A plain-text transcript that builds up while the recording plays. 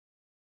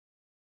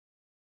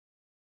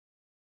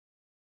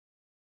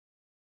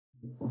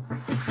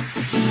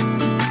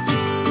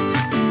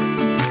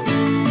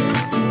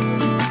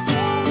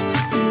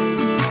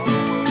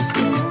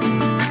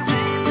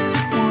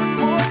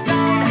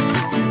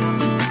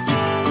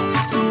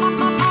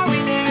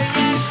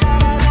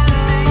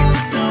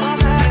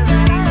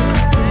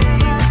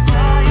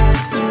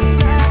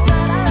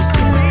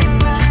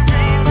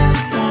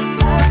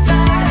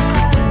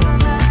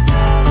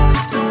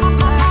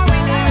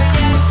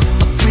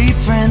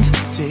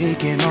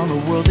Taking on the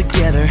world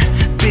together,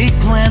 big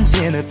plans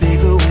in a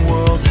bigger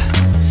world.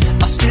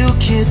 Are still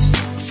kids,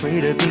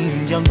 afraid of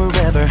being young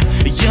forever.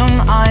 Young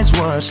eyes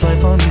watch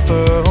life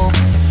unfurl.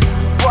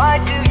 Why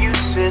do you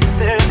sit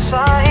there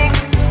sighing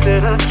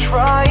instead of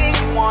trying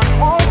one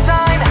more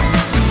time?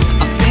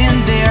 I've been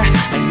there,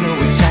 I know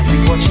exactly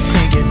what you're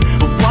thinking.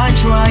 But why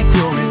try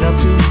growing up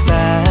too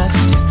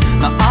fast?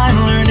 I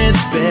learned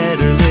it's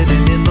better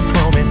living in the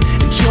moment.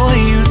 Enjoy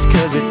youth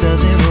cause it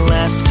doesn't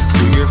last.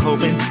 Still you're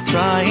hoping,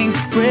 trying,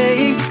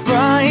 praying,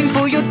 crying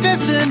for your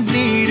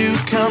destiny to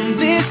come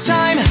this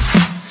time.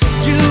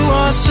 You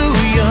are so